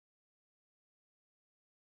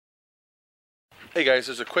Hey guys,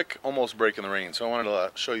 there's a quick almost break in the rain, so I wanted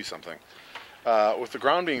to show you something. With the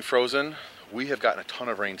ground being frozen, we have gotten a ton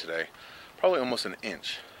of rain today, probably almost an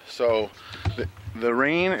inch. So the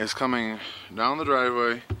rain is coming down the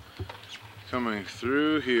driveway, coming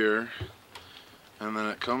through here, and then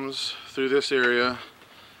it comes through this area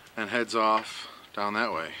and heads off down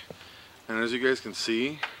that way. And as you guys can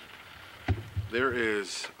see, there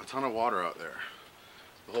is a ton of water out there.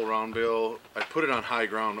 The whole round bale, I put it on high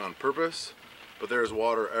ground on purpose, but there's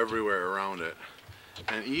water everywhere around it.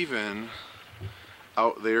 And even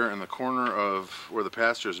out there in the corner of where the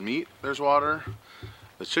pastures meet, there's water.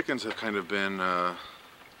 The chickens have kind of been a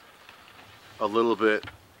little bit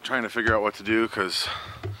trying to figure out what to do because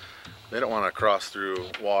they don't want to cross through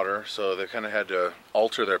water, so they kind of had to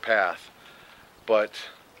alter their path. But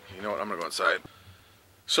you know what, I'm gonna go inside.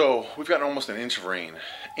 So we've gotten almost an inch of rain,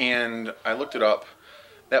 and I looked it up.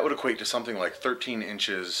 That would equate to something like 13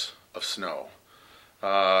 inches of snow.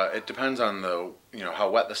 It depends on the, how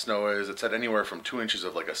wet the snow is. It said anywhere from 2 inches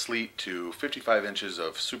of like a sleet to 55 inches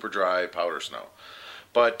of super dry powder snow.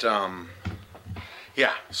 But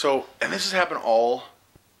yeah, so, and this has happened all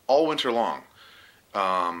winter long.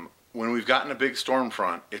 When we've gotten a big storm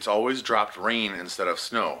front, it's always dropped rain instead of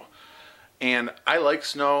snow. And I like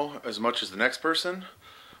snow as much as the next person,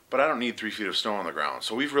 but I don't need 3 feet of snow on the ground.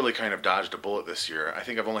 So we've really kind of dodged a bullet this year. I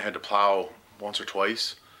think I've only had to plow once or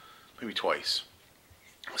twice, maybe twice.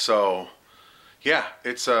 So yeah,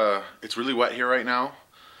 it's really wet here right now,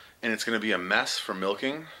 and it's going to be a mess for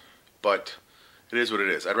milking, but it is what it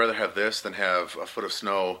is. I'd rather have this than have a foot of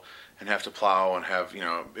snow and have to plow and have,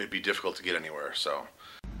 it'd be difficult to get anywhere. So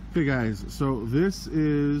okay guys, so this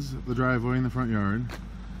is the driveway in the front yard.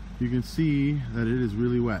 You can see that it is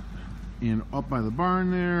really wet, and up by the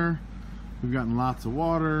barn there we've gotten lots of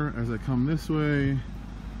water. As I come this way, you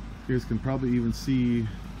guys can probably even see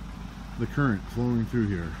the current flowing through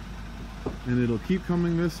here, and it'll keep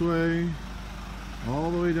coming this way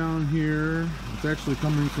all the way down here. It's actually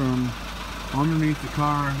coming from underneath the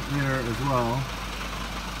car there as well,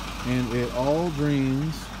 and it all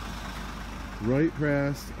drains right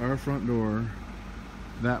past our front door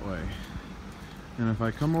that way. And if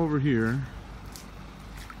I come over here,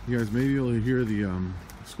 you guys maybe you'll hear the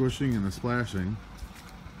squishing and the splashing,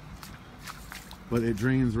 but it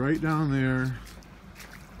drains right down there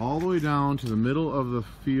all the way down to the middle of the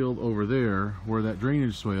field over there where that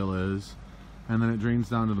drainage swale is, and then it drains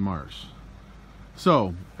down to the marsh.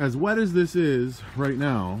 So as wet as this is right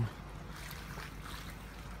now,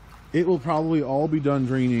 it will probably all be done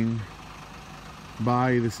draining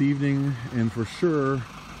by this evening, and for sure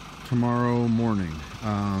tomorrow morning.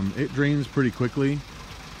 It drains pretty quickly.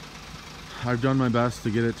 I've done my best to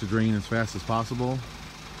get it to drain as fast as possible.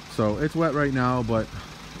 So it's wet right now, but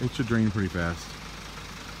it should drain pretty fast.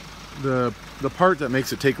 The part that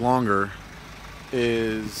makes it take longer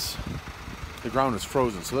is the ground is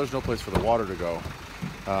frozen, so there's no place for the water to go,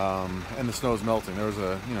 and the snow's melting. There was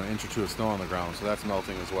a inch or two of snow on the ground, so that's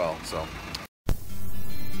melting as well. So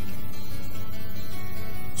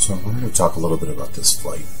I wanted to talk a little bit about this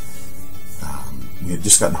flight. We had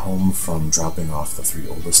just gotten home from dropping off the 3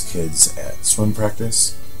 oldest kids at swim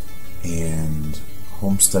practice, and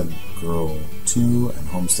Homestead Girl 2 and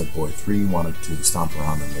Homestead Boy 3 wanted to stomp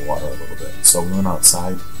around in the water a little bit. So we went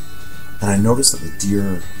outside, and I noticed that the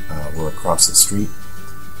deer were across the street.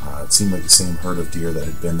 It seemed like the same herd of deer that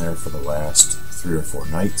had been there for the last 3 or 4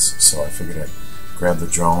 nights, so I figured I'd grab the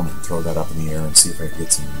drone and throw that up in the air and see if I could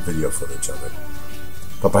get some video footage of it.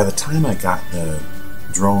 But by the time I got the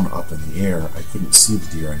drone up in the air, I couldn't see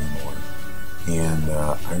the deer anymore, and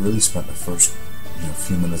I really spent the first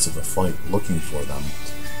few minutes of the flight looking for them.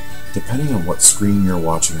 Depending on what screen you're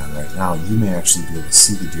watching on right now, you may actually be able to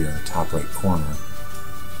see the deer in the top right corner.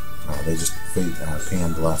 They just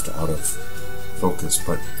panned left out of focus,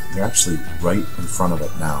 but they're actually right in front of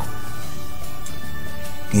it now.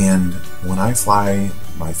 And when I fly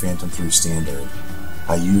my Phantom 3 Standard,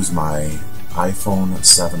 I use my iPhone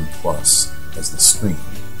 7 Plus as the screen,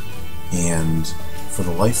 and for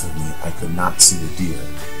the life of me I could not see the deer.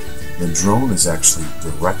 The drone is actually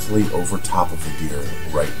directly over top of the deer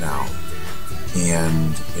right now,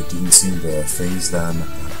 and it didn't seem to faze them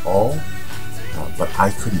at all, but I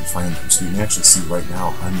couldn't find them. So you can actually see right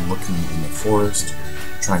now I'm looking in the forest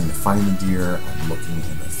trying to find the deer. I'm looking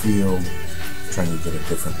in the field trying to get a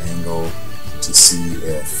different angle to see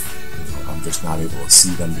if I'm just not able to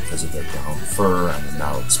see them because of their brown fur and they're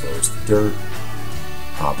now exposed to dirt.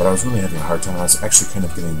 But I was really having a hard time. I was actually kind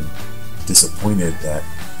of getting disappointed that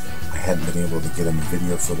I hadn't been able to get any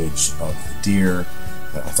video footage of the deer.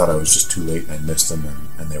 I thought I was just too late and I missed them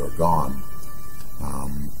and they were gone.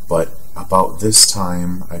 But about this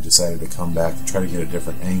time I decided to come back and try to get a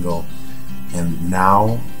different angle, and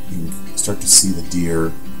now you can start to see the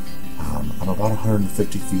deer. I'm about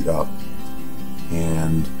 150 feet up,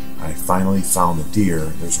 and I finally found the deer.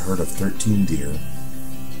 There's a herd of 13 deer,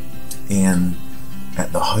 and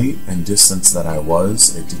at the height and distance that I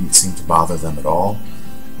was, it didn't seem to bother them at all.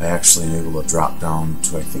 I actually am able to drop down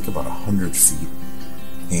to I think about 100 feet,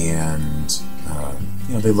 and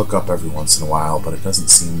you know, they look up every once in a while, but it doesn't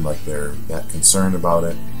seem like they're that concerned about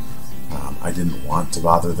it. I didn't want to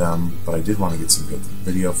bother them, but I did want to get some good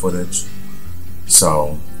video footage.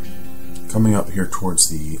 So coming up here towards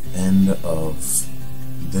the end of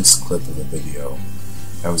this clip of the video,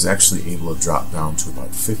 I was actually able to drop down to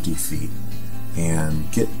about 50 feet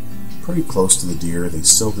and get pretty close to the deer. They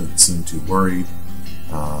still didn't seem too worried,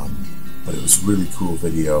 but it was really cool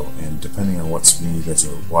video, and depending on what screen you guys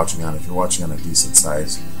are watching on, if you're watching on a decent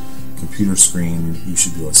size computer screen, you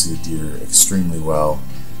should be able to see a deer extremely well.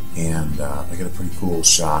 And I get a pretty cool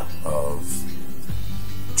shot of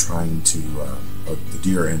trying to the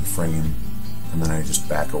deer in frame, and then I just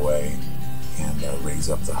back away and raise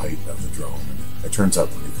up the height of the drone, and it turns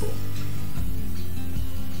out pretty cool.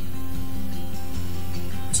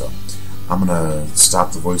 So I'm gonna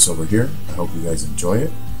stop the voiceover here. I hope you guys enjoy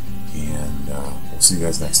it, and we'll see you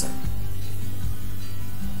guys next time.